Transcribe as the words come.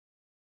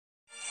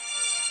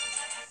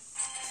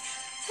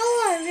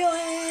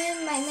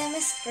name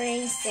is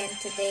Grace and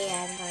today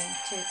I'm going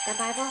to read the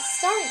Bible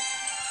story.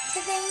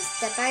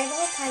 The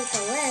Bible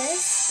title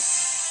is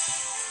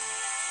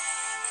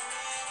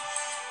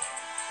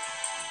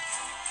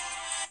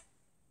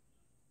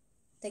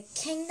The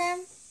King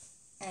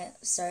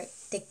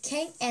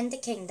and the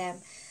Kingdom.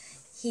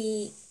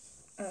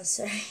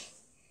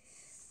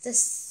 The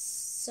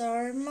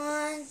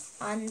Sermon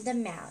on the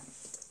Mount.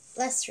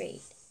 Let's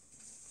read.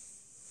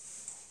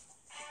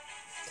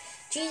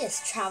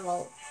 Jesus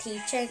traveled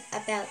teaching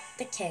about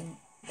the kingdom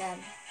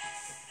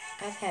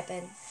of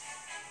heaven,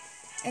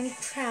 and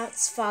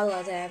crowds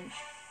followed him.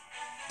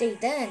 They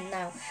didn't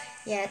know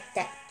yet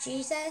that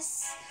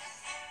Jesus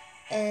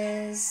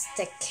is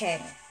the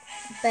king,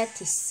 but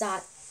he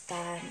taught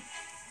them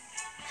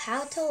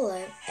how to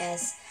live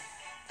as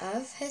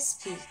of his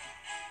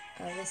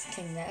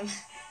kingdom.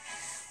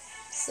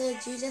 So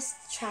Jesus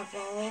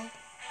traveled,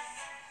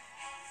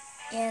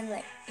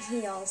 and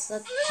he also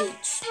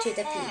teach to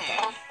the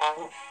people.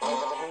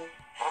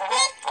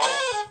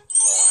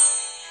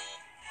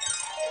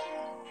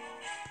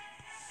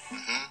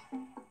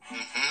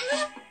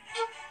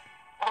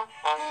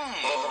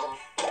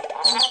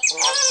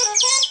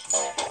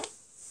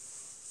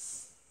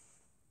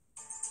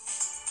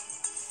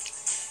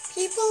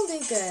 People do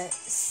good,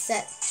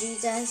 said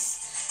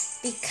Jesus,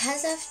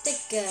 because of the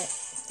good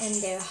in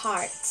their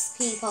hearts.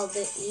 People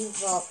do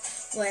evil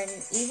when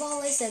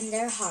evil is in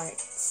their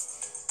hearts.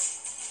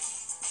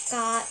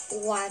 God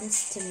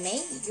wants to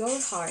make your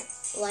heart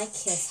like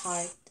his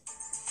heart.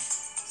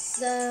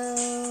 So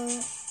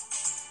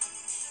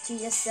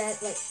Jesus said,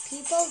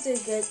 people do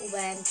good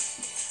when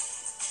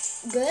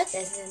good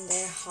is in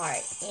their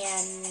heart,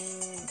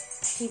 and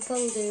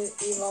people do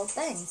evil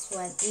things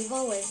when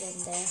evil is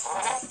in their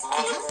heart.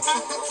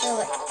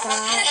 So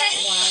God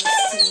wants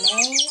to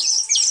make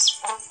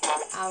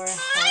our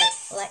heart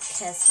like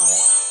his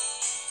heart,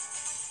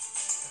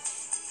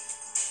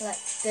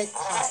 like good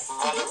heart.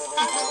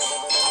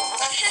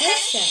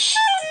 Question: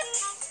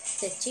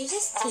 did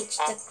Jesus teach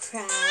the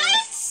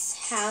crowds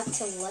how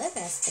to live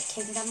as the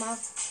kingdom of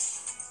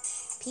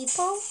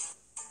people?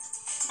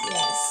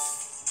 Yes.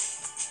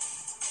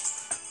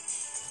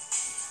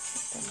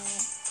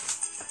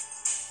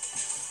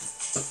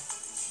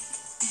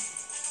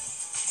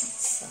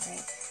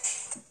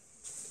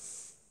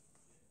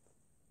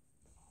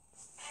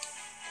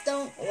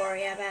 Don't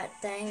worry about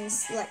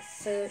things like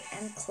food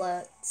and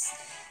clothes,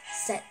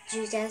 said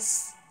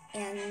Jesus,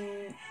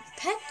 and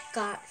put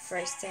God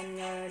first in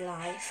your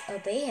life.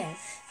 Obey him,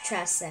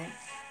 trust him.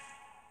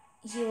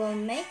 He will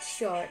make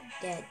sure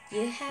that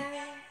you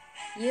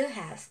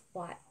have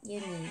what you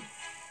need.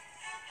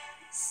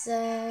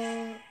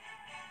 So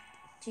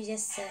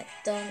Jesus said,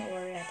 don't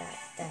worry about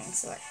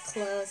things like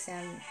clothes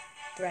and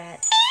bread,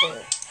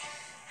 food,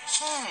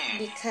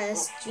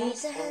 because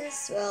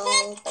Jesus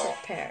will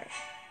prepare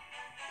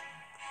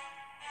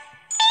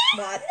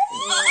what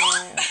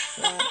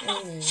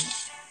we need.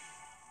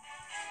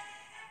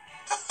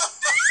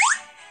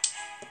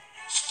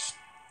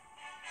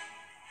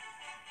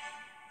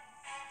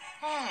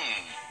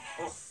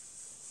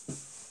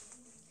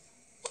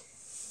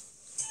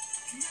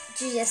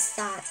 Jesus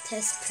taught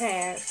his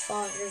prayer: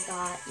 Father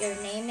God, your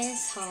name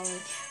is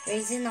holy,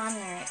 risen on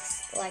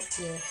earth like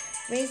you,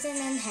 risen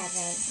in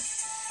heaven.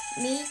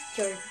 Meet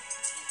your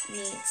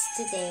needs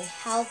today.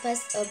 Help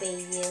us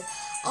obey you.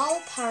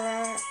 All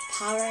power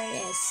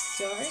is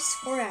yours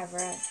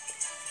forever.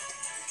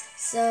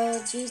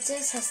 So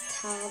Jesus has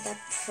taught a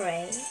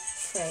prayer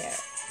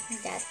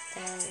that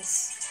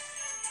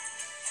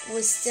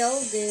we still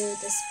do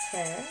this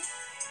prayer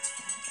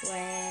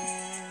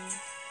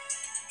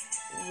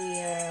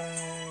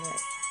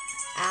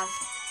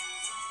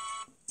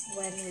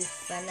when we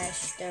finish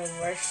the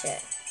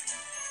worship,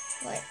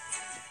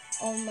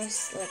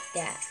 almost like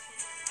that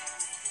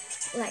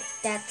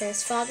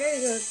is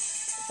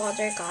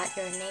Father God,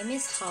 your name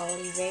is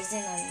holy,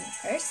 risen on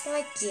earth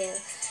like you,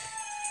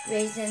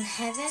 risen in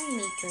heaven.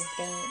 Meet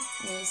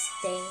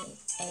your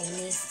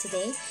needs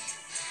today.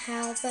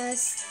 Help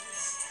us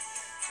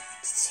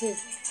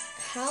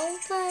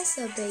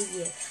obey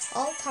you.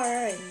 All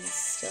power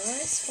is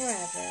yours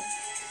forever.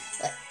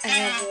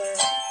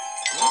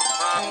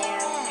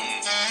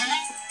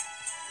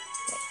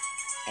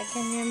 I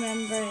can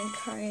remember in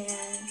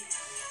Korean,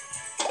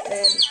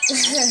 but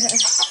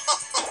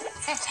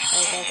I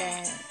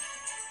didn't.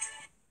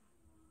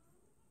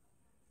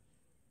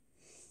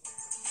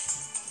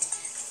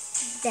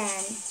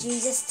 Then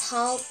Jesus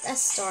told a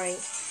story.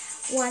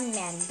 One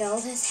man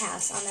built his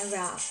house on a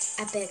rock.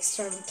 A big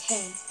storm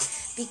came.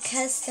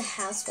 Because the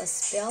house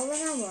was built on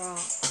a rock,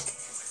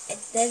 it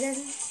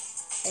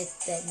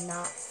did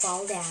not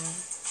fall down.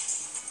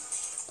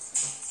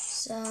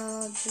 So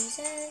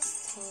Jesus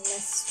told a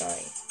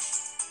story.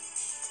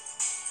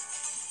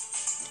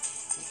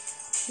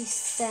 He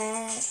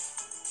said,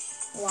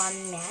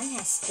 one man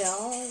has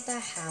built a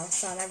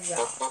house on a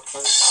rock, and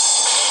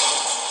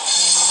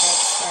the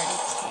storm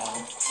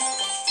came.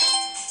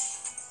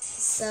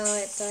 So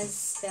it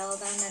was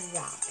built on a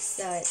rock,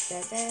 so it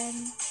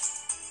didn't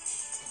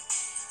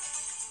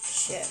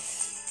shift.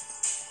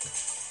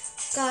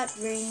 God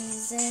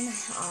reason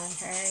on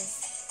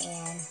earth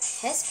and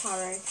His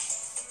power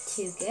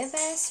to give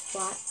us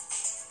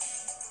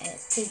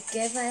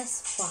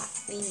what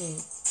we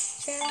need.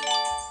 True.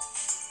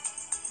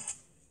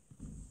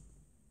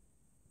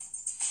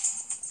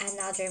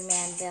 Another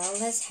man built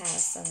his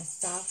house on a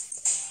soft,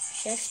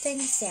 shifting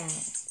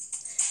sand.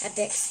 A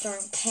big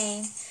storm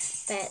came,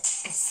 but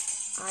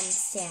as on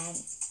sand,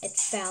 it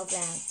fell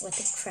down with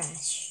a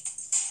crash.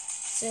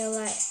 So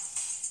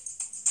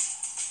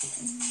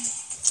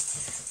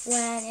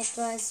when it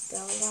was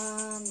built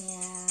on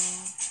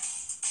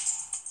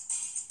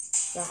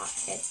rock,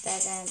 it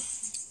didn't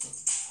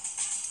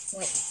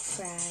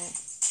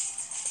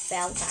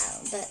fell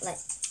down. But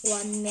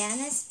one man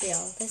has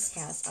built his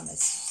house on a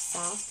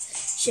soft,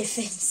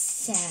 shifting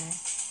sand.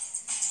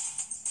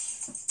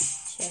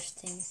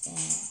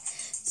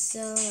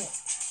 So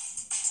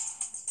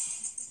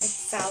it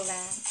fell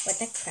down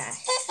with a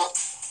crash.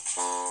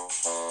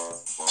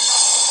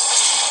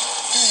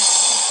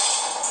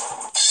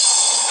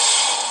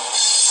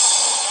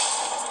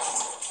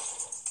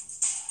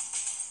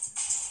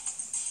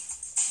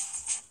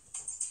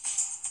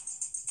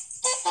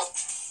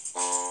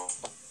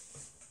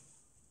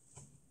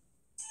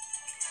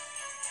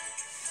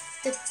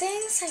 The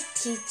things I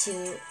teach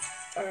you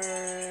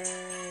are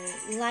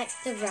like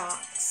the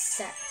rocks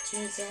that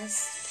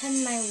Jesus put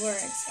my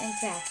words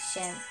into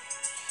action,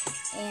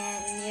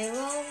 and you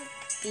will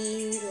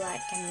be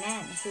like a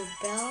man who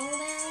built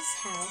his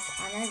house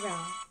on a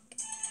rock.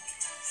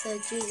 So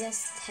Jesus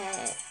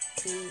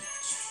teach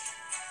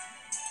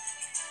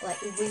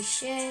we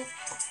should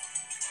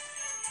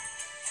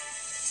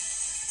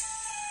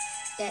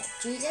that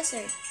Jesus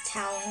are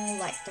telling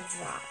like the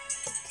rock.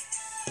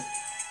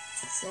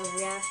 So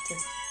we have to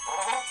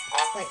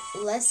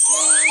listen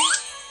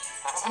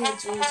to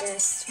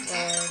Jesus'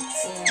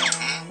 words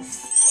and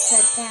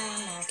put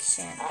down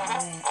action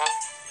on it.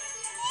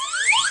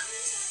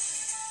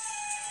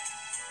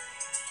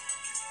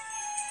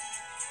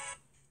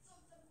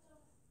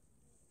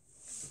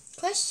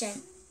 Question: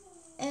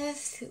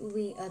 if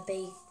we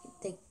obey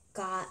the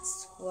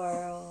God's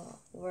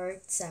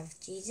words of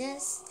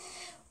Jesus,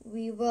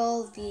 we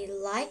will be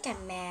like a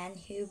man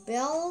who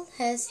built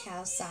his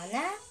house on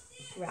a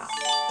rock.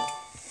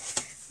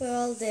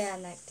 Well, the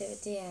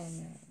activity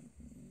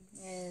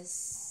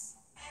is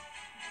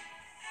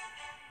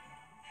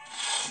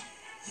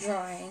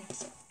drawing.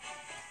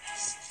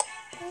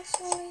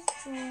 Actually,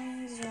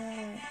 drawings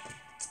are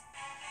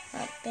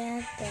not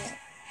bad, but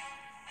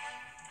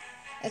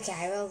okay,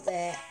 I will do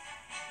it.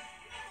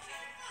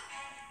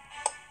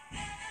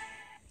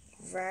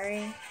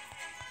 Very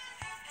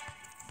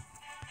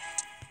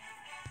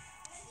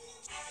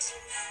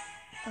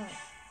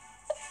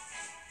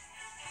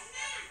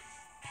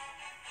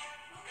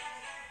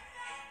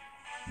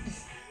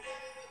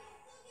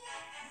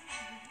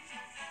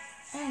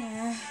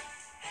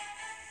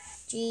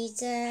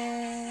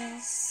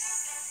Jesus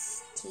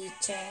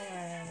teaching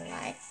are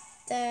like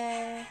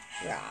the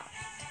rock.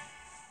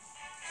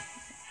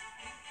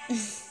 I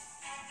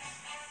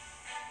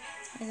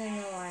don't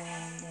know why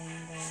I'm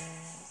doing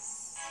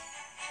this.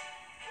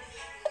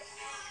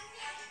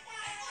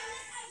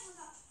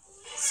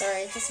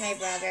 Sorry, this is my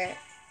brother.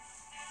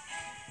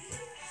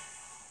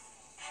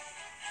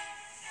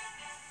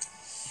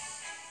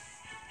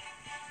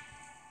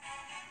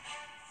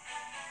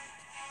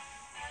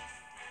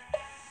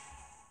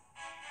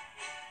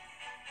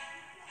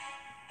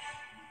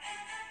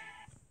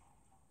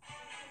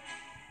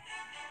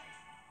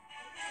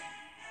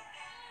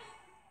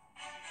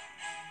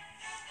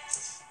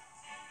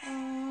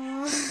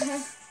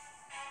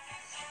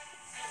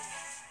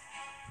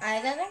 I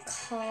didn't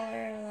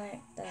color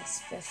like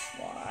this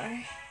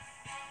before,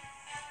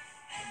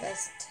 but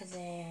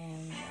today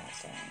I'm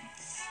not doing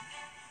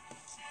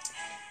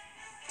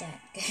that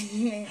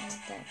good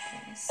that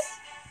guys.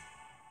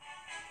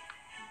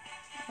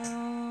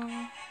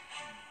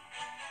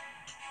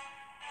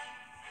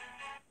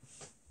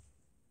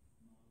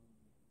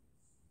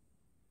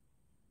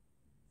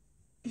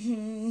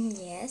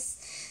 Yes,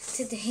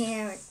 today I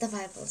read the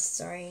Bible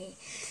story.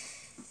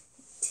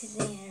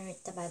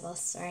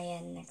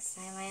 And next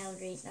time I'll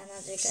read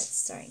another good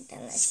story.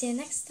 Then I'll see you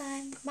next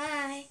time.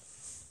 Bye.